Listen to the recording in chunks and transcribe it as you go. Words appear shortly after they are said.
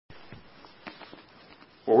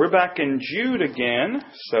Well, we're back in Jude again,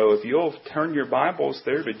 so if you'll turn your Bibles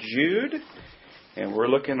there to Jude, and we're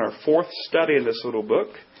looking at our fourth study of this little book,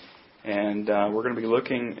 and we're going to be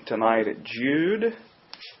looking tonight at Jude,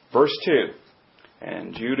 verse 2.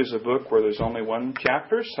 And Jude is a book where there's only one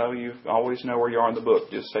chapter, so you always know where you are in the book.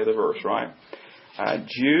 Just say the verse, right?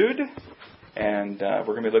 Jude, and we're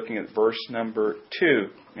going to be looking at verse number 2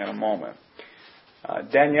 in a moment.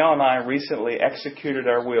 Danielle and I recently executed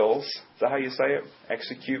our wills. Is that how you say it?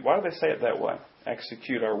 Execute. Why do they say it that way?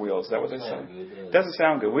 Execute our wills. Is that what they say? It doesn't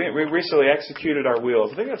sound good. We recently executed our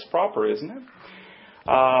wills. I think that's proper, isn't it?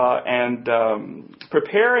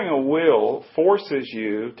 Preparing a will forces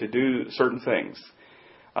you to do certain things.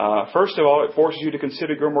 First of all, it forces you to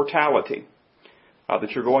consider your mortality,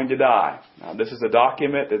 that you're going to die. This is a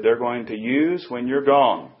document that they're going to use when you're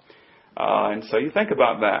gone. And so you think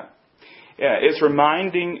about that. Yeah, it's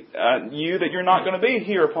reminding you that you're not going to be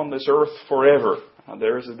here upon this earth forever.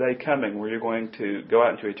 There is a day coming where you're going to go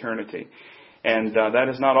out into eternity. And that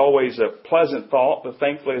is not always a pleasant thought, but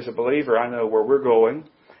thankfully as a believer, I know where we're going,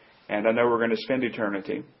 and I know we're going to spend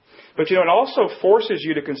eternity. But it also forces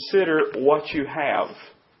you to consider what you have.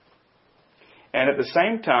 And at the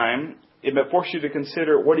same time, it may force you to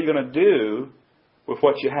consider what are you going to do with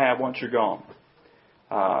what you have once you're gone.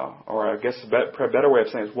 Or I guess a better way of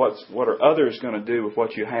saying is what are others going to do with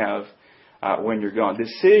what you have when you're gone.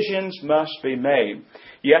 Decisions must be made.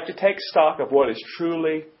 You have to take stock of what is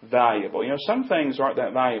truly valuable. Some things aren't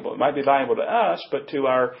that valuable. It might be valuable to us, but to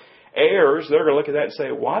our heirs, they're going to look at that and say,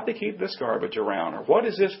 why'd they keep this garbage around? Or what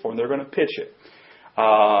is this for? And they're going to pitch it.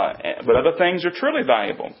 But other things are truly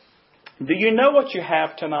valuable. Do you know what you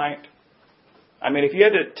have tonight? I mean, if you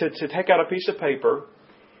had to take out a piece of paper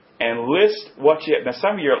and list what you have. Now,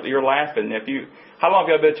 some of you you're laughing. How long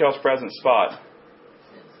have you been at y'all's present spot?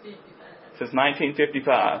 Since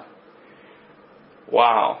 1955.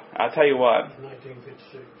 Wow. I'll tell you what.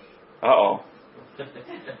 1956. Uh-oh.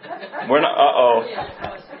 We're not, uh-oh.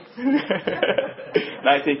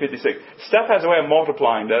 1956. Stuff has a way of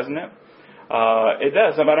multiplying, doesn't it? It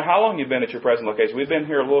does, no matter how long you've been at your present location. We've been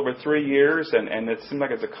here a little over 3 years, and it seems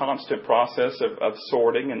like it's a constant process of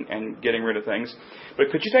sorting and getting rid of things. But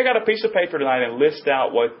could you take out a piece of paper tonight and list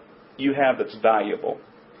out what you have that's valuable?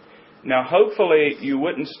 Now, hopefully, you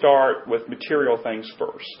wouldn't start with material things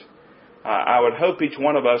first. I would hope each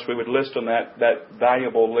one of us, we would list on that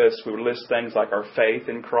valuable list, we would list things like our faith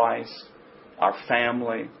in Christ, our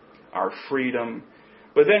family, our freedom.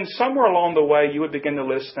 But then somewhere along the way, you would begin to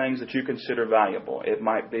list things that you consider valuable. It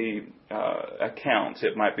might be accounts.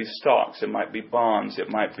 It might be stocks. It might be bonds. It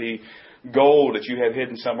might be gold that you have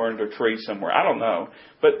hidden somewhere under a tree somewhere. I don't know.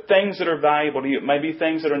 But things that are valuable to you. It may be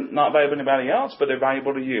things that are not valuable to anybody else, but they're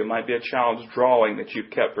valuable to you. It might be a child's drawing that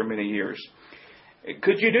you've kept for many years.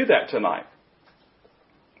 Could you do that tonight?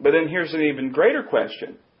 But then here's an even greater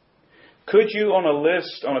question. Could you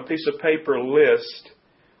on a piece of paper list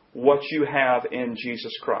what you have in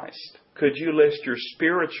Jesus Christ? Could you list your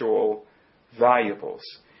spiritual valuables?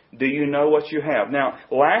 Do you know what you have? Now,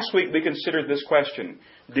 last week we considered this question.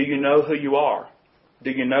 Do you know who you are?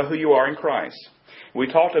 Do you know who you are in Christ?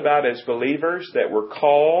 We talked about as believers that we're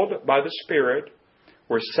called by the Spirit,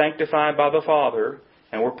 we're sanctified by the Father,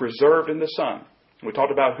 and we're preserved in the Son. We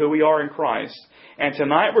talked about who we are in Christ. And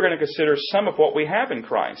tonight we're going to consider some of what we have in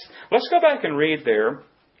Christ. Let's go back and read there.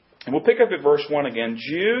 And we'll pick up at verse 1 again.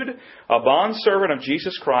 Jude, a bondservant of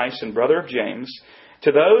Jesus Christ and brother of James,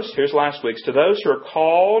 to those, here's last week's, to those who are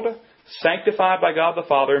called, sanctified by God the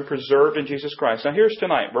Father, and preserved in Jesus Christ. Now here's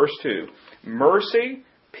tonight, verse 2. Mercy,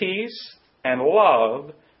 peace, and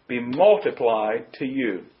love be multiplied to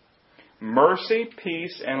you. Mercy,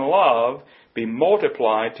 peace, and love be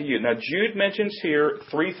multiplied to you. Now Jude mentions here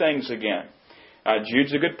three things again.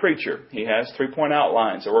 Jude's a good preacher. He has 3-point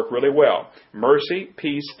outlines that work really well. Mercy,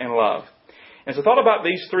 peace, and love. And so I thought about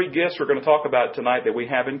these three gifts we're going to talk about tonight that we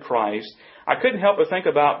have in Christ. I couldn't help but think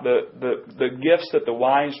about the gifts that the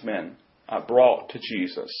wise men brought to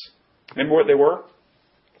Jesus. Remember what they were?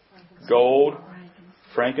 Gold,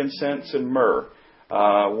 frankincense, and myrrh.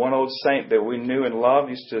 One old saint that we knew and loved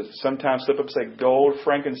used to sometimes slip up and say gold,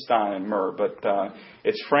 Frankenstein, and myrrh. But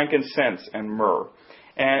it's frankincense and myrrh.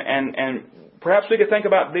 And perhaps we could think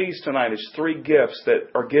about these tonight as three gifts that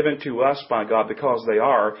are given to us by God because they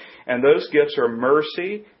are. And those gifts are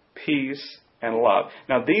mercy, peace, and love.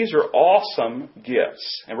 Now, these are awesome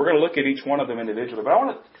gifts. And we're going to look at each one of them individually. But I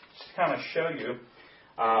want to kind of show you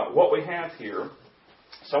what we have here.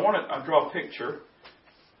 So I want to draw a picture.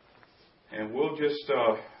 And we'll just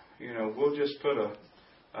put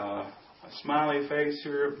a smiley face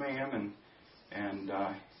here of man. And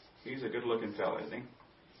he's a good-looking fellow, isn't he?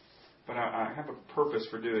 but I have a purpose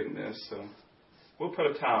for doing this, so we'll put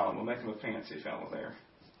a towel on. We'll make him a fancy fellow there.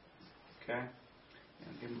 Okay?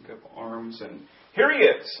 And give him a couple arms. And here he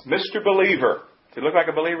is, Mr. Believer. Does he look like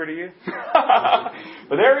a believer to you?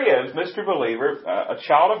 But there he is, Mr. Believer, a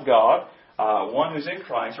child of God, one who's in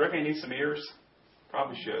Christ. Reckon he needs some ears?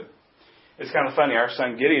 Probably should. It's kind of funny. Our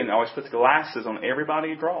son Gideon always puts glasses on everybody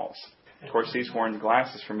he draws. Of course, he's worn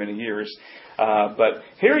glasses for many years. But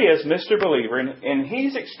here he is, Mr. Believer, and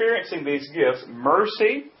he's experiencing these gifts,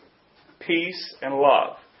 mercy, peace, and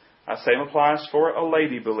love. I say it applies for a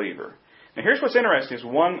lady believer. Now here's what's interesting.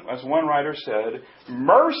 As one writer said,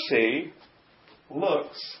 mercy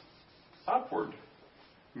looks upward.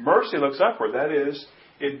 Mercy looks upward. That is,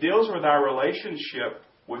 it deals with our relationship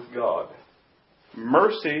with God.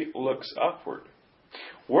 Mercy looks upward.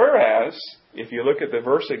 Whereas, if you look at the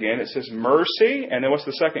verse again, it says mercy, and then what's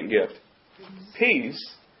the second gift?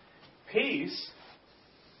 Peace. Peace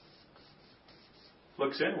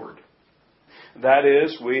looks inward. That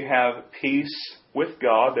is, we have peace with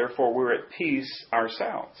God, therefore we're at peace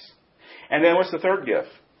ourselves. And then what's the third gift?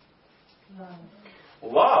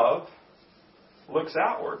 Love looks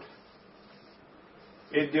outward.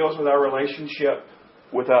 It deals with our relationship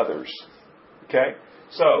with others. Okay?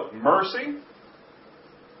 So, mercy,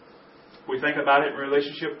 we think about it in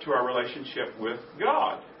relationship to our relationship with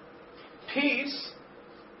God. Peace,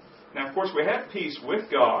 now of course we have peace with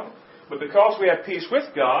God, but because we have peace with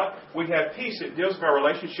God, we have peace that deals with our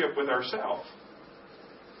relationship with ourselves.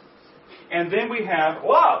 And then we have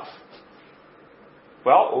love.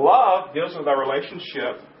 Well, love deals with our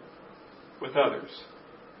relationship with others.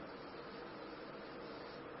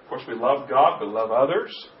 Of course, we love God, we love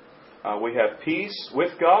others. We have peace with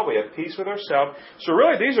God. We have peace with ourselves. So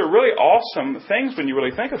really, these are really awesome things when you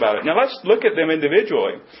really think about it. Now let's look at them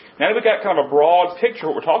individually. Now that we've got kind of a broad picture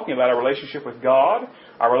of what we're talking about, our relationship with God,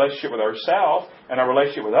 our relationship with ourselves, and our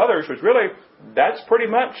relationship with others, which really, that's pretty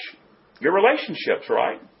much your relationships,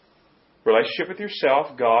 right? Relationship with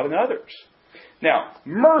yourself, God, and others. Now,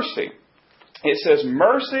 mercy. It says,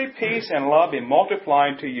 mercy, peace, and love be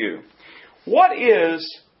multiplied to you. What is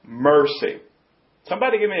mercy?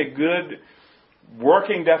 Somebody give me a good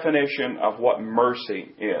working definition of what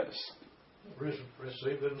mercy is.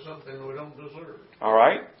 Receiving something we don't deserve. All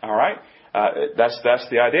right. That's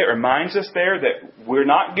the idea. It reminds us there that we're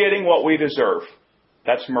not getting what we deserve.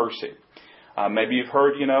 That's mercy. Maybe you've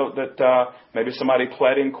heard, that maybe somebody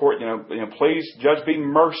pled in court, please, judge, be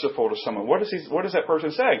merciful to someone. What does that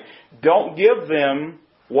person say? Don't give them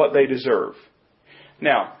what they deserve.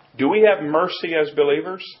 Now, do we have mercy as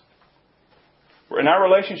believers? In our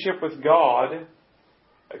relationship with God,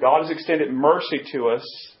 God has extended mercy to us.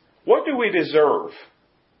 What do we deserve?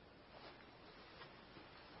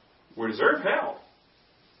 We deserve hell.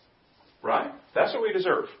 Right? That's what we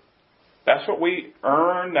deserve. That's what we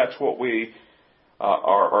earn. That's what we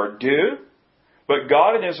are due. But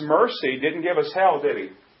God in His mercy didn't give us hell, did He?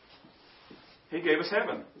 He gave us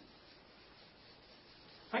heaven.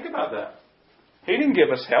 Think about that. He didn't give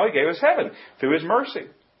us hell. He gave us heaven through His mercy.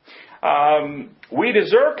 We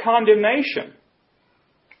deserve condemnation,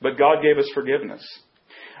 but God gave us forgiveness.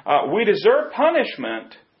 We deserve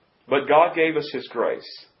punishment, but God gave us His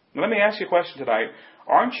grace. Now, let me ask you a question tonight.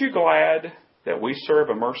 Aren't you glad that we serve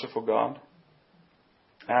a merciful God?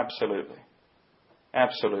 Absolutely.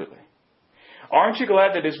 Absolutely. Aren't you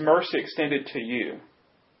glad that His mercy extended to you?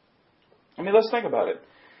 Let's think about it.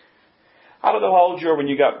 I don't know how old you were when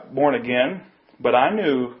you got born again, but I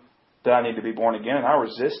knew that I needed to be born again, and I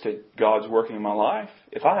resisted God's working in my life.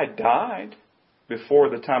 If I had died before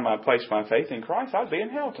the time I placed my faith in Christ, I'd be in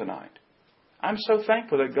hell tonight. I'm so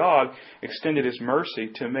thankful that God extended His mercy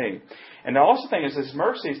to me. And the also thing is, His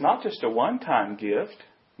mercy is not just a one-time gift.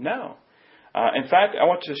 No. In fact, I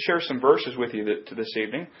want to share some verses with you this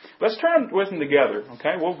evening. Let's turn with them together,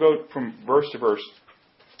 okay? We'll go from verse to verse.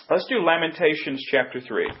 Let's do Lamentations chapter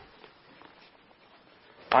 3.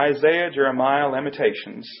 Isaiah, Jeremiah,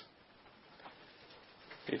 Lamentations.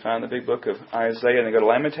 You find the big book of Isaiah and then go to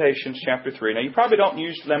Lamentations chapter 3. Now, you probably don't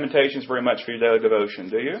use Lamentations very much for your daily devotion,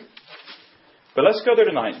 do you? But let's go there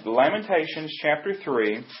tonight. Lamentations chapter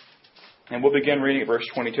 3, and we'll begin reading at verse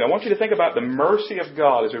 22. I want you to think about the mercy of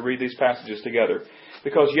God as we read these passages together.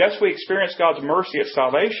 Because, yes, we experience God's mercy at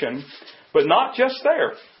salvation, but not just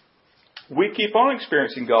there. We keep on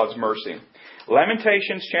experiencing God's mercy.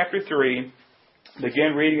 Lamentations chapter 3,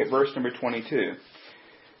 begin reading at verse number 22.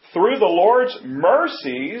 Through the Lord's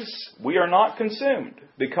mercies we are not consumed,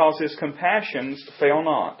 because His compassions fail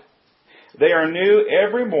not. They are new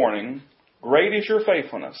every morning. Great is your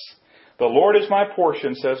faithfulness. The Lord is my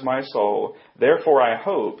portion, says my soul. Therefore I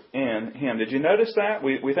hope in Him. Did you notice that?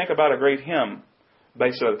 We think about a great hymn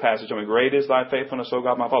based on the passage. I mean, great is thy faithfulness, O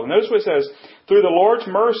God, my Father. Notice what it says. Through the Lord's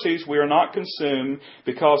mercies we are not consumed,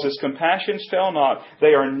 because His compassions fail not.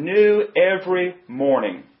 They are new every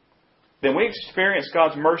morning. Then we experienced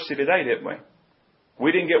God's mercy today, didn't we?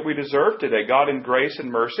 We didn't get what we deserved today. God in grace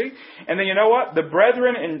and mercy. And then you know what? The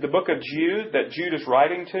brethren in the book of Jude, that Jude is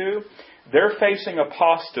writing to, they're facing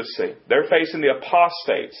apostasy. They're facing the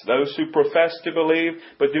apostates, those who profess to believe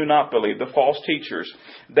but do not believe, the false teachers.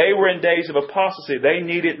 They were in days of apostasy. They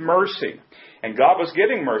needed mercy. And God was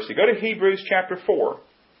giving mercy. Go to Hebrews chapter 4.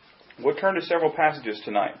 We'll turn to several passages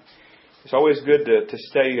tonight. It's always good to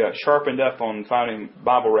stay sharpened up on finding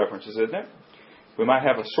Bible references, isn't it? We might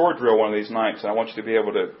have a sword drill one of these nights, and I want you to be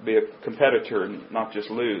able to be a competitor and not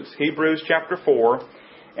just lose. Hebrews chapter 4,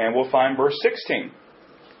 and we'll find verse 16.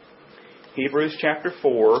 Hebrews chapter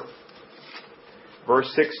 4,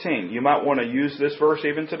 verse 16. You might want to use this verse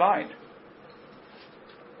even tonight.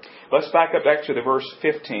 Let's back up actually to verse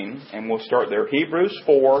 15, and we'll start there. Hebrews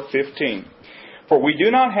 4:15. For we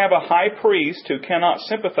do not have a high priest who cannot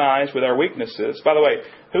sympathize with our weaknesses. By the way,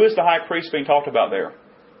 who is the high priest being talked about there?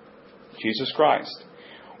 Jesus Christ.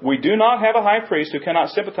 We do not have a high priest who cannot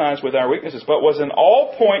sympathize with our weaknesses, but was in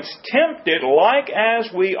all points tempted like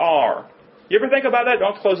as we are. You ever think about that?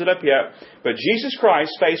 Don't close it up yet. But Jesus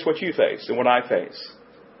Christ faced what you face and what I face.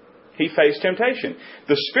 He faced temptation.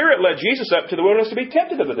 The Spirit led Jesus up to the wilderness to be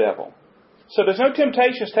tempted of the devil. So there's no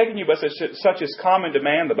temptations taking you but such as common to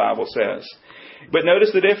man, the Bible says. But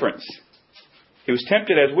notice the difference. He was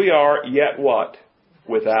tempted as we are, yet what?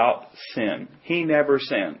 Without sin. He never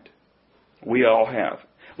sinned. We all have.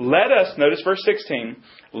 Let us, notice verse 16,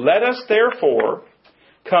 let us therefore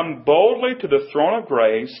come boldly to the throne of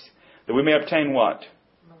grace that we may obtain what?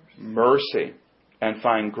 Mercy. And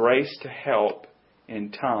find grace to help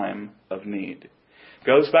in time of need.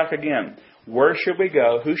 Goes back again. Where should we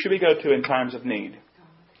go? Who should we go to in times of need?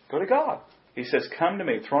 Go to God. He says, come to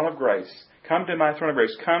me, throne of grace. Come to my throne of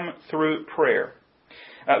grace. Come through prayer.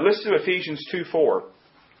 Listen to Ephesians 2:4.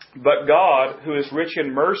 But God, who is rich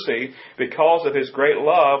in mercy, because of His great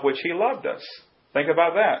love, which He loved us. Think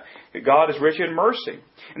about that. God is rich in mercy.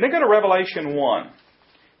 And then go to Revelation 1.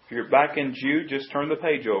 If you're back in Jude, just turn the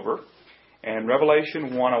page over. And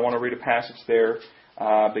Revelation 1, I want to read a passage there,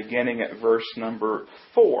 beginning at verse number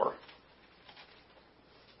 4.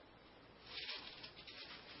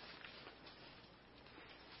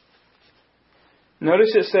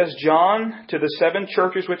 Notice it says, John, to the 7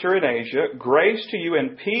 churches which are in Asia, grace to you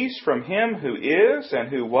and peace from Him who is, and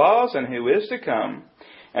who was, and who is to come,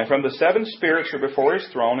 and from the 7 spirits who are before His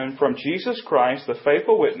throne, and from Jesus Christ, the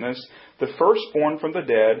faithful witness, the firstborn from the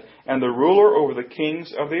dead, and the ruler over the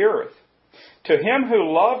kings of the earth. To Him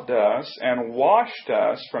who loved us and washed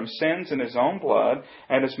us from sins in His own blood,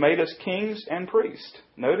 and has made us kings and priests.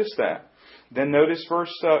 Notice that. Then notice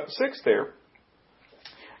verse 6 there.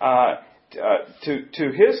 To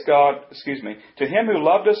Him who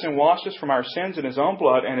loved us and washed us from our sins in His own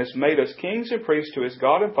blood, and has made us kings and priests to His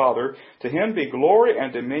God and Father, to Him be glory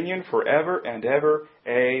and dominion forever and ever.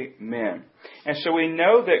 Amen. And so we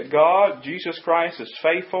know that God, Jesus Christ, is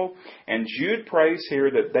faithful, and Jude prays here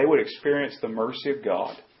that they would experience the mercy of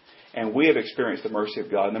God. And we have experienced the mercy of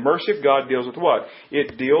God. And the mercy of God deals with what?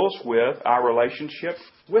 It deals with our relationship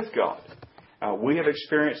with God. We have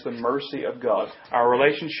experienced the mercy of God. Our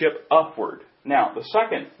relationship upward. Now, the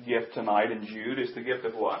second gift tonight in Jude is the gift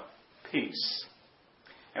of what? Peace.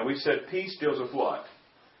 And we said peace deals with what?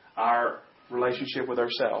 Our relationship with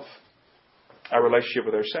ourselves. Our relationship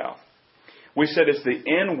with ourselves. We said it's the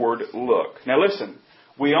inward look. Now listen,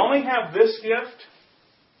 we only have this gift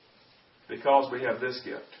because we have this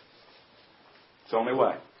gift. It's the only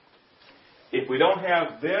way. If we don't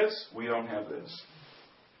have this, we don't have this.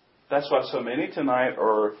 That's why so many tonight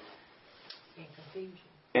are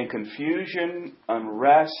in confusion,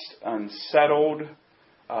 unrest, unsettled.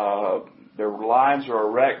 Their lives are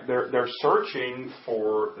wrecked. They're searching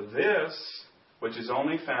for this, which is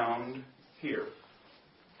only found here.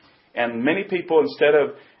 And many people, instead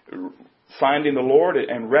of finding the Lord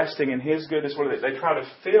and resting in His goodness, they try to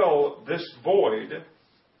fill this void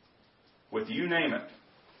with you name it.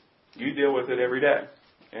 You deal with it every day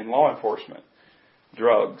in law enforcement.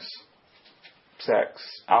 Drugs, sex,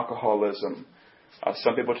 alcoholism.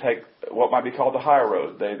 Some people take what might be called the high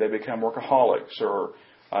road. They become workaholics or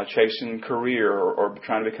chasing career or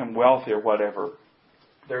trying to become wealthy or whatever.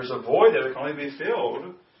 There's a void that can only be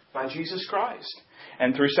filled by Jesus Christ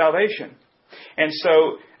and through salvation. And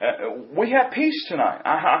so we have peace tonight.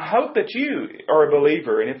 I hope that you are a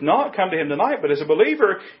believer. And if not, come to Him tonight. But as a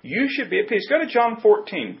believer, you should be at peace. Go to John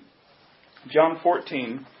 14. John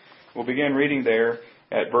 14. We'll begin reading there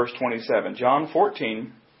at verse 27. John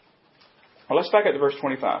 14. Well, let's back up to verse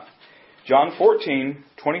 25. John 14,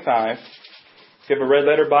 25. If you have a red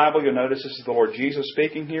letter Bible, you'll notice this is the Lord Jesus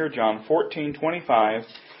speaking here. John 14, 25.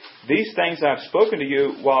 These things I have spoken to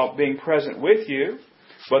you while being present with you.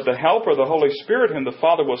 But the Helper, the Holy Spirit, whom the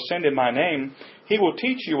Father will send in my name, He will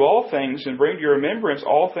teach you all things and bring to your remembrance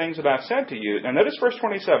all things that I have said to you. Now notice verse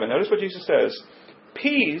 27. Notice what Jesus says.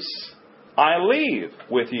 Peace I leave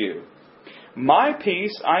with you. My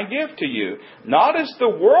peace I give to you. Not as the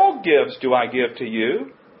world gives do I give to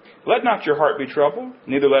you. Let not your heart be troubled,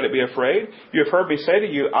 neither let it be afraid. You have heard me say to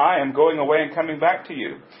you, I am going away and coming back to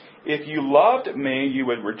you. If you loved me, you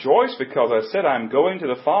would rejoice because I said I'm going to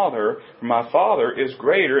the Father, for my Father is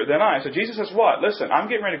greater than I. So Jesus says what? Listen, I'm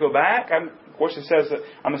getting ready to go back. Of course, it says that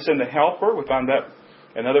I'm going to send the Helper. We found that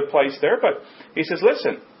another place there. But He says,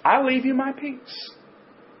 listen, I leave you my peace.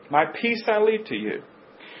 My peace I leave to you.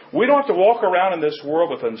 We don't have to walk around in this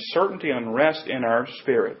world with uncertainty and unrest in our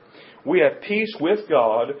spirit. We have peace with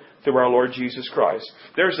God through our Lord Jesus Christ.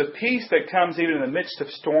 There's a peace that comes even in the midst of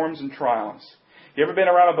storms and trials. You ever been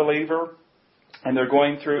around a believer and they're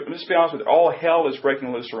going through, let's be honest with you, all hell is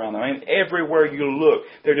breaking loose around them. I mean, everywhere you look,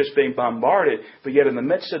 they're just being bombarded. But yet in the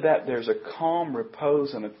midst of that, there's a calm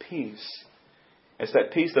repose and a peace. It's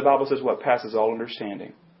that peace, the Bible says, what passes all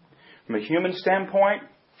understanding. From a human standpoint,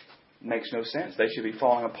 it makes no sense. They should be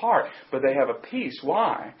falling apart. But they have a peace.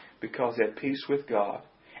 Why? Because they have peace with God.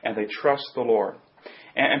 And they trust the Lord.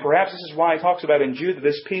 And perhaps this is why He talks about in Jude that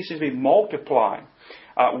this peace is to be multiplied.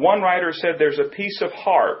 One writer said there's a peace of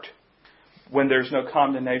heart when there's no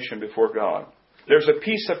condemnation before God. There's a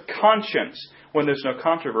peace of conscience when there's no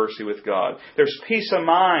controversy with God. There's peace of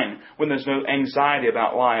mind when there's no anxiety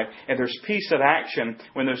about life. And there's peace of action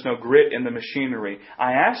when there's no grit in the machinery.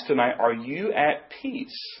 I ask tonight, are you at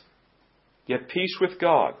peace? You have peace with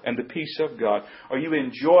God and the peace of God. Are you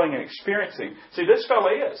enjoying and experiencing? See, this fellow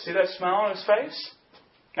is. See that smile on his face?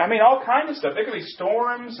 I mean, all kinds of stuff. There could be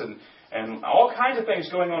storms and all kinds of things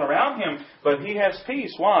going on around him, but he has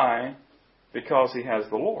peace. Why? Because he has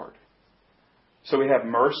the Lord. So we have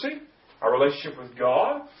mercy, our relationship with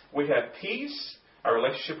God. We have peace, our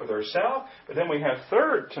relationship with ourselves. But then we have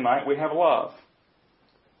third tonight, we have love.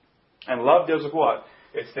 And love deals with what?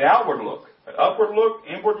 It's the outward look. An upward look,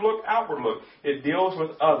 inward look, outward look. It deals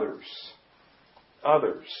with others.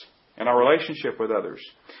 Others. And our relationship with others.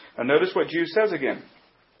 Now notice what Jude says again.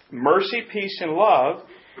 Mercy, peace, and love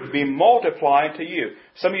be multiplied to you.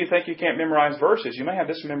 Some of you think you can't memorize verses. You may have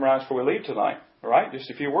this memorized before we leave tonight. All right? Just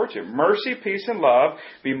a few words here. Mercy, peace, and love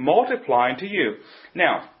be multiplied to you.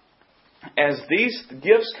 Now, as these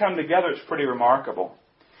gifts come together, it's pretty remarkable.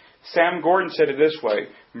 Sam Gordon said it this way.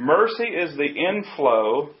 Mercy is the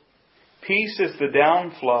inflow, peace is the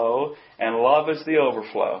downflow, and love is the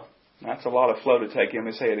overflow. That's a lot of flow to take in. Let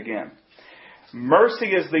me say it again. Mercy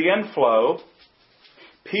is the inflow,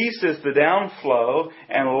 peace is the downflow,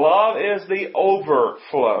 and love is the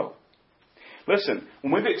overflow. Listen,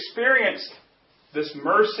 when we've experienced this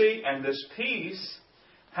mercy and this peace,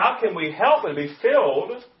 how can we help and be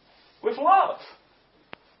filled with love?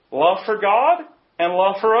 Love for God and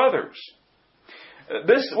love for others.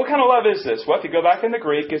 What kind of love is this? Well, if you go back in the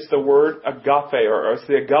Greek, it's the word agape, or it's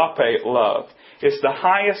the agape love. It's the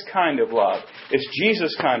highest kind of love. It's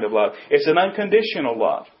Jesus' kind of love. It's an unconditional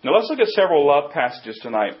love. Now let's look at several love passages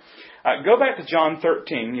tonight. Go back to John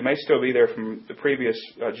 13. You may still be there from the previous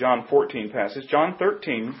John 14 passage. John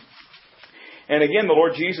 13. And again, the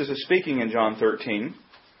Lord Jesus is speaking in John 13.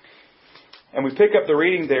 And we pick up the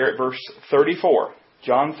reading there at verse 34.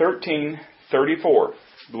 John 13, 34.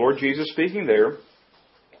 The Lord Jesus speaking there.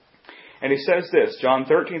 And He says this, John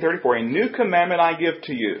 13, 34, a new commandment I give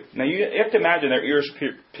to you. Now you have to imagine their ears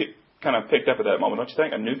kind of picked up at that moment, don't you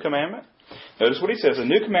think? A new commandment? Notice what He says, a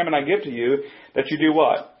new commandment I give to you, that you do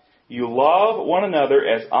what? You love one another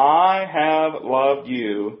as I have loved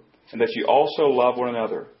you, and that you also love one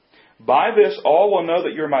another. By this all will know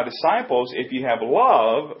that you're my disciples if you have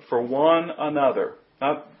love for one another.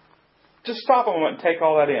 Now, just stop a moment and take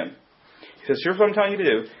all that in. He says, here's what I'm telling you to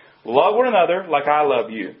do. Love one another like I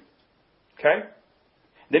love you. Okay?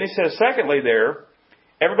 Then He says, secondly there,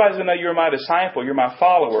 everybody's going to know you're my disciple, you're my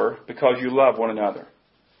follower, because you love one another.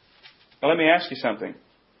 Now let me ask you something.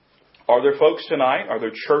 Are there folks tonight, are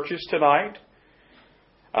there churches tonight,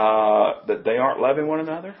 that they aren't loving one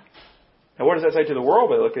another? Now what does that say to the world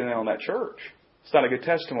by looking in on that church? It's not a good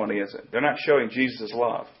testimony, is it? They're not showing Jesus'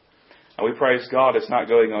 love. And we praise God it's not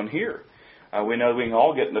going on here. We know we can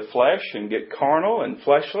all get in the flesh and get carnal and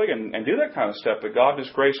fleshly and do that kind of stuff. But God, in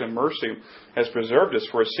His grace and mercy, has preserved us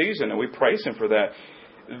for a season, and we praise Him for that.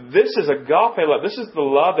 This is agape love. This is the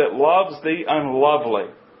love that loves the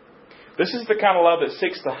unlovely. This is the kind of love that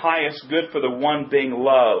seeks the highest good for the one being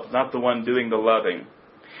loved, not the one doing the loving.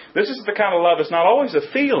 This is the kind of love that's not always a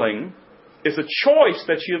feeling, it's a choice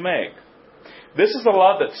that you make. This is the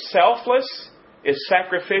love that's selfless, it's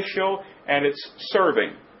sacrificial, and it's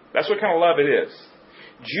serving. That's what kind of love it is.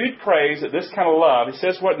 Jude prays that this kind of love, he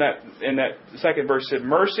says what in that second verse, said,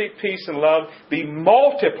 mercy, peace, and love be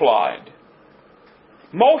multiplied.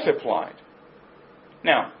 Multiplied.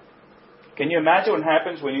 Now, can you imagine what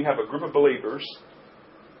happens when you have a group of believers,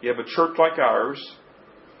 you have a church like ours,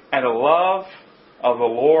 and the love of the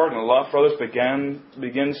Lord and the love for others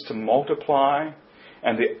begins to multiply,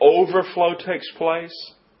 and the overflow takes place?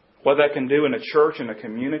 What that can do in a church, in a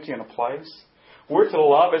community, in a place? We're to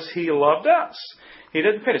love as He loved us. He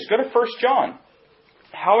didn't finish. Go to 1 John.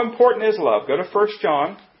 How important is love? Go to 1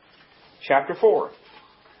 John chapter 4.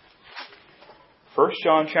 1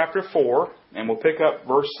 John chapter 4, and we'll pick up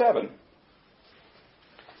verse 7.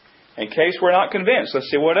 In case we're not convinced, let's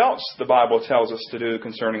see what else the Bible tells us to do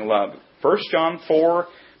concerning love. 1 John 4,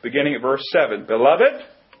 beginning at verse 7. Beloved,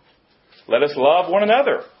 let us love one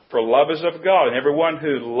another, for love is of God, and everyone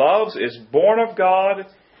who loves is born of God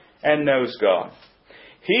and knows God.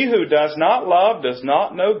 He who does not love does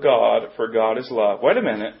not know God, for God is love. Wait a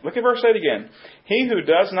minute. Look at verse 8 again. He who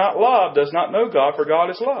does not love does not know God, for God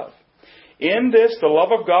is love. In this the love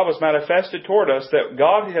of God was manifested toward us, that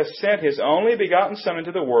God has sent His only begotten Son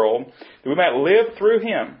into the world, that we might live through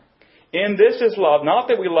Him. In this is love, not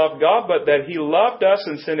that we love God, but that He loved us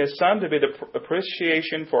and sent His Son to be the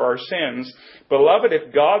propitiation for our sins. Beloved,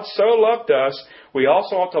 if God so loved us, we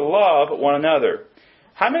also ought to love one another.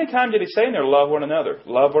 How many times did He say in there, love one another,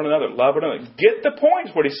 love one another, love one another? Get the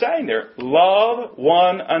point, what He's saying there. Love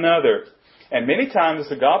one another. And many times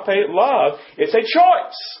it's agape love, it's a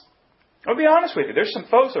choice. I'll be honest with you. There's some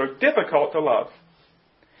folks that are difficult to love.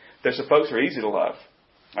 There's some folks that are easy to love.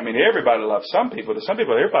 I mean, everybody loves some people. There's some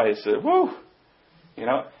people, everybody says, woo. You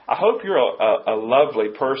know, I hope you're a lovely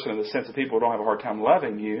person in the sense that people don't have a hard time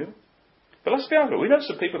loving you. But let's be honest with you. We know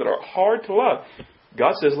some people that are hard to love.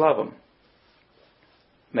 God says love them.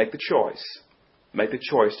 Make the choice. Make the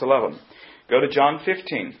choice to love them. Go to John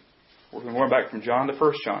 15. We're going back from John to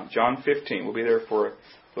 1 John. John 15. We'll be there for a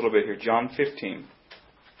little bit here. John 15.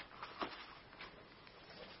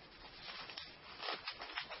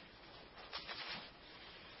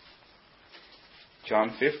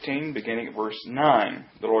 John 15, beginning at verse 9.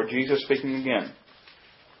 The Lord Jesus speaking again.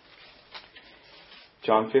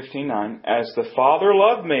 John 15:9. As the Father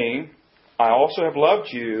loved me, I also have loved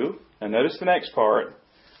you. And notice the next part.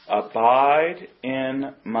 Abide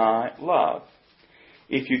in my love.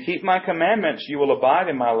 If you keep my commandments, you will abide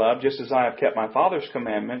in my love, just as I have kept my Father's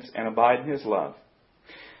commandments and abide in His love.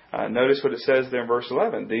 Notice what it says there in verse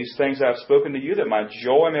 11. These things I have spoken to you, that my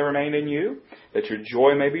joy may remain in you, that your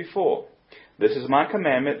joy may be full. This is my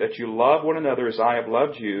commandment, that you love one another as I have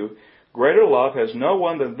loved you. Greater love has no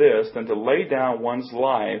one than this, than to lay down one's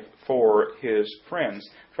life for his friends.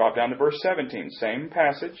 Drop down to verse 17. Same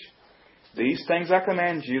passage. These things I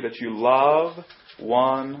command you, that you love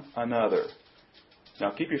one another.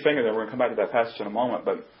 Now keep your finger there. We're going to come back to that passage in a moment.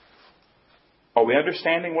 But are we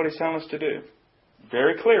understanding what He's telling us to do?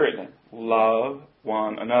 Very clear, isn't it? Love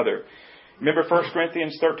one another. Remember 1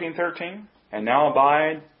 Corinthians 13:13? And now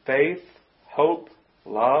abide faith, hope,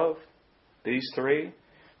 love, these three.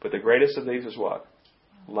 But the greatest of these is what?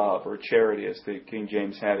 Love, or charity, as the King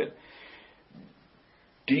James had it.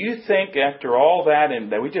 Do you think after all that,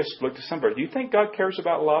 and that we just looked at somebody, do you think God cares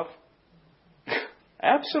about love?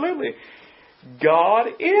 Absolutely. God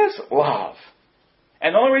is love.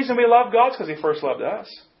 And the only reason we love God is because He first loved us.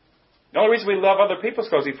 The only reason we love other people is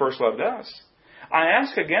because He first loved us. I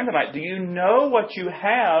ask again tonight, do you know what you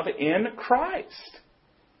have in Christ?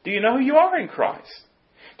 Do you know who you are in Christ?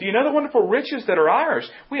 Do you know the wonderful riches that are ours?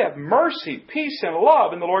 We have mercy, peace, and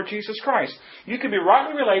love in the Lord Jesus Christ. You can be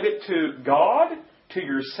rightly related to God, to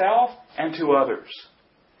yourself, and to others.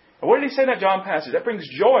 And what did He say in that John passage? That brings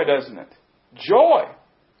joy, doesn't it? Joy.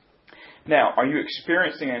 Now, are you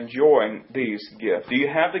experiencing and enjoying these gifts? Do you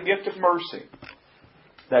have the gift of mercy?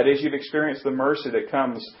 That is, you've experienced the mercy that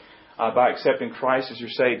comes by accepting Christ as your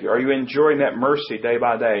Savior. Are you enjoying that mercy day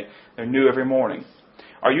by day? They're new every morning.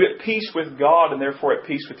 Are you at peace with God and therefore at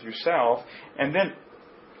peace with yourself? And then,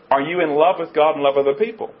 are you in love with God and love other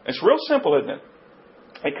people? It's real simple, isn't it?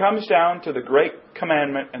 It comes down to the great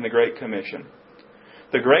commandment and the great commission.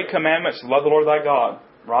 The great commandment is to love the Lord thy God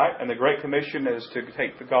right? And the Great Commission is to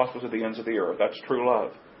take the gospel to the ends of the earth. That's true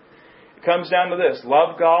love. It comes down to this.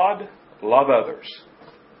 Love God, love others.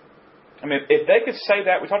 I mean, if they could say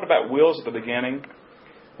that, we talked about wills at the beginning.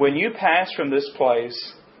 When you pass from this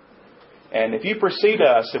place, and if you precede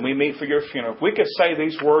us and we meet for your funeral, if we could say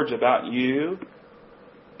these words about you,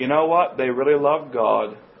 you know what? They really loved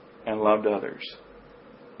God and loved others.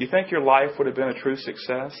 You think your life would have been a true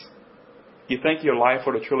success? You think your life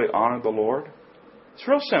would have truly honored the Lord? It's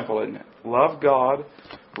real simple, isn't it? Love God,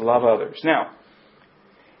 love others. Now,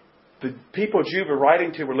 the people Jude were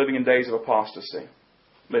writing to were living in days of apostasy.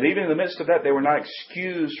 But even in the midst of that, they were not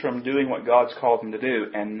excused from doing what God's called them to do,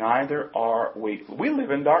 and neither are we. We live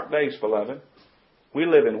in dark days, beloved. We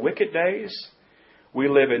live in wicked days. We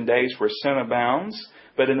live in days where sin abounds.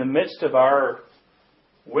 But in the midst of our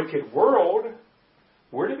wicked world,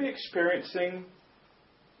 we're to be experiencing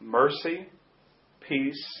mercy,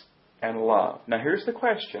 peace, and love. Now here's the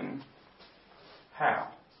question. How?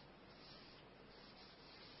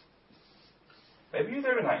 Maybe you're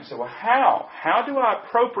there tonight and say, well, how? How do I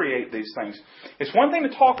appropriate these things? It's one thing to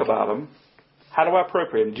talk about them. How do I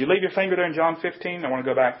appropriate them? Did you leave your finger there in John 15? I want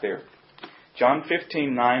to go back there. John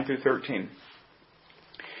 15, 9 through 13.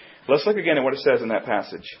 Let's look again at what it says in that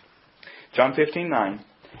passage. John 15, 9.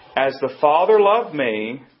 As the Father loved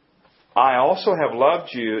me, I also have loved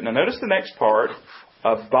you. Now notice the next part.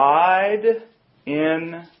 Abide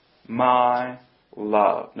in my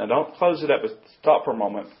love. Now don't close it up, but stop for a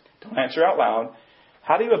moment. Don't answer out loud.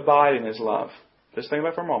 How do you abide in His love? Just think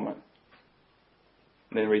about it for a moment.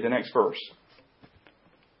 Then read the next verse.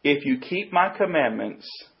 If you keep my commandments,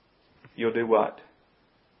 you'll do what?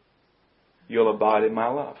 You'll abide in my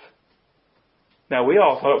love. Now we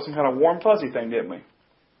all thought it was some kind of warm fuzzy thing, didn't we?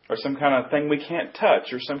 Or some kind of thing we can't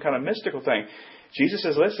touch, or some kind of mystical thing. Jesus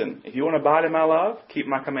says, listen, if you want to abide in my love, keep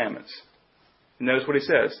my commandments. Notice what He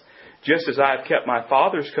says. Just as I have kept my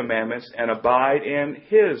Father's commandments and abide in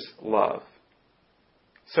His love.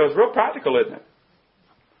 So it's real practical, isn't it?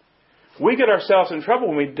 We get ourselves in trouble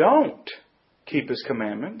when we don't keep His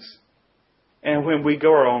commandments and when we go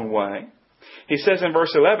our own way. He says in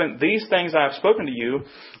verse 11, these things I have spoken to you,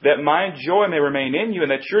 that my joy may remain in you and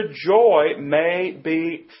that your joy may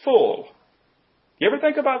be full. You ever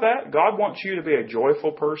think about that? God wants you to be a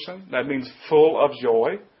joyful person. That means full of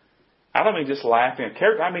joy. I don't mean just laughing at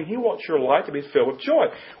character. I mean, He wants your life to be filled with joy.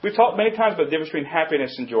 We've talked many times about the difference between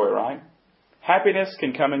happiness and joy, right? Happiness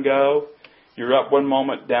can come and go. You're up one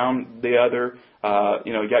moment, down the other.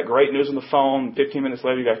 You got great news on the phone. 15 minutes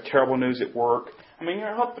later, you got terrible news at work. I mean,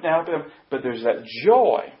 you're up and down, but there's that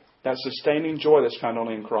joy, that sustaining joy that's found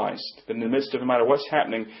only in Christ. In the midst of no matter what's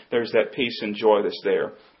happening, there's that peace and joy that's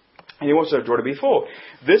there. And He wants our joy to be full.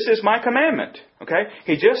 This is my commandment. Okay?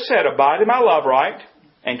 He just said, abide in my love, right?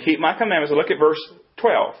 And keep my commandments. So look at verse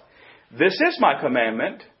 12. This is my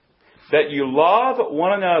commandment, that you love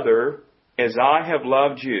one another as I have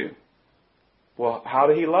loved you. Well, how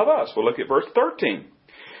did He love us? Well, look at verse 13.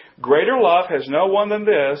 Greater love has no one than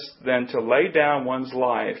this, than to lay down one's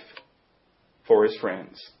life for his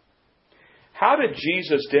friends. How did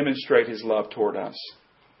Jesus demonstrate His love toward us?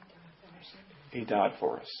 He died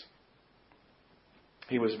for us.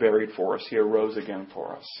 He was buried for us. He arose again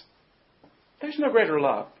for us. There's no greater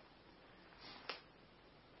love.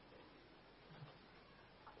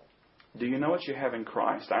 Do you know what you have in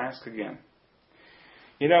Christ? I ask again.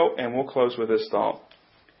 And we'll close with this thought.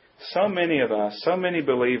 So many of us, so many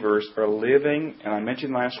believers are living, and I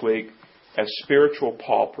mentioned last week, as spiritual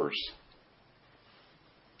paupers.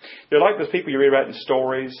 They're like those people you read about in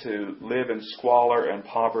stories who live in squalor and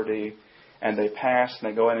poverty, and they pass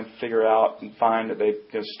and they go in and figure out and find that they've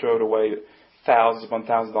just stowed away thousands upon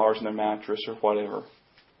thousands of dollars in their mattress or whatever.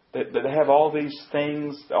 They have all these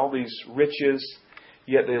things, all these riches,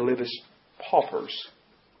 yet they live as paupers.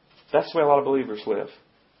 That's the way a lot of believers live.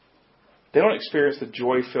 They don't experience the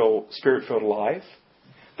joy-filled, spirit-filled life.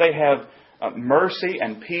 They have mercy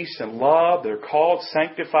and peace and love. They're called,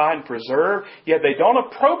 sanctified, and preserved, yet they don't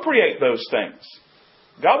appropriate those things.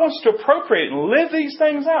 God wants to appropriate and live these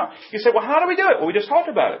things out. You say, well, how do we do it? Well, we just talked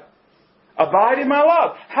about it. Abide in my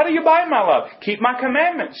love. How do you abide in my love? Keep my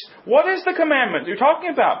commandments. What is the commandment you're talking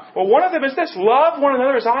about? Well, one of them is this. Love one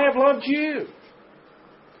another as I have loved you.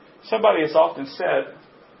 Somebody has often said,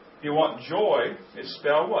 if you want joy, it's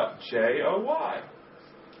spelled what? J-O-Y.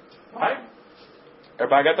 Right?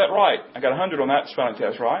 Everybody got that right. I got 100 on that spelling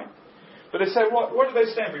test, right? But they say, what do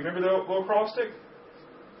they stand for? Remember the little acrostic?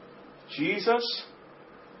 Jesus,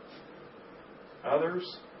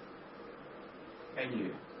 others, and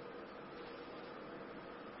you.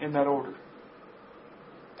 In that order.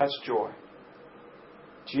 That's joy.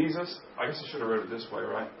 Jesus, I guess I should have wrote it this way,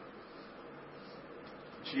 right?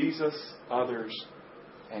 Jesus, others,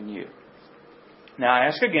 and you. Now I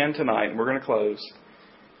ask again tonight, and we're going to close,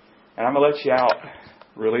 and I'm going to let you out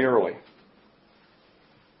really early.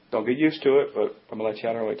 Don't get used to it, but I'm going to let you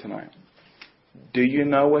out early tonight. Do you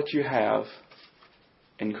know what you have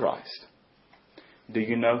in Christ? Do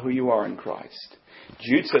you know who you are in Christ?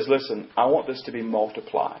 Jude says, listen, I want this to be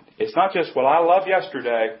multiplied. It's not just, well, I loved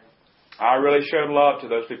yesterday. I really showed love to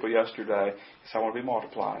those people yesterday. So I want to be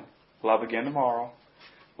multiplied. Love again tomorrow.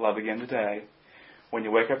 Love again today. When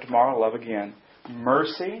you wake up tomorrow, love again.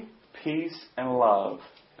 Mercy, peace, and love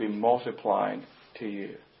be multiplied to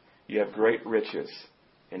you. You have great riches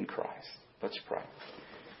in Christ. Let's pray.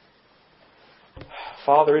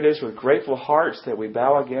 Father, it is with grateful hearts that we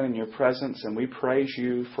bow again in your presence and we praise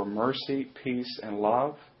you for mercy, peace, and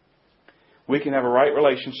love. We can have a right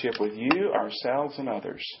relationship with you, ourselves, and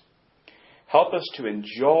others. Help us to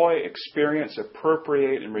enjoy, experience,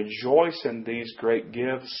 appropriate, and rejoice in these great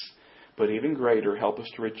gifts. But even greater, help us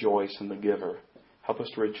to rejoice in the giver. Help us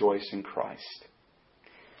to rejoice in Christ.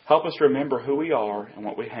 Help us to remember who we are and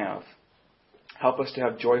what we have. Help us to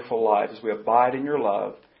have joyful lives as we abide in your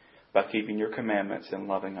love by keeping your commandments and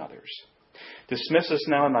loving others. Dismiss us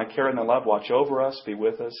now in thy care and thy love. Watch over us. Be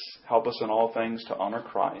with us. Help us in all things to honor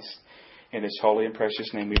Christ. In his holy and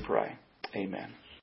precious name we pray. Amen.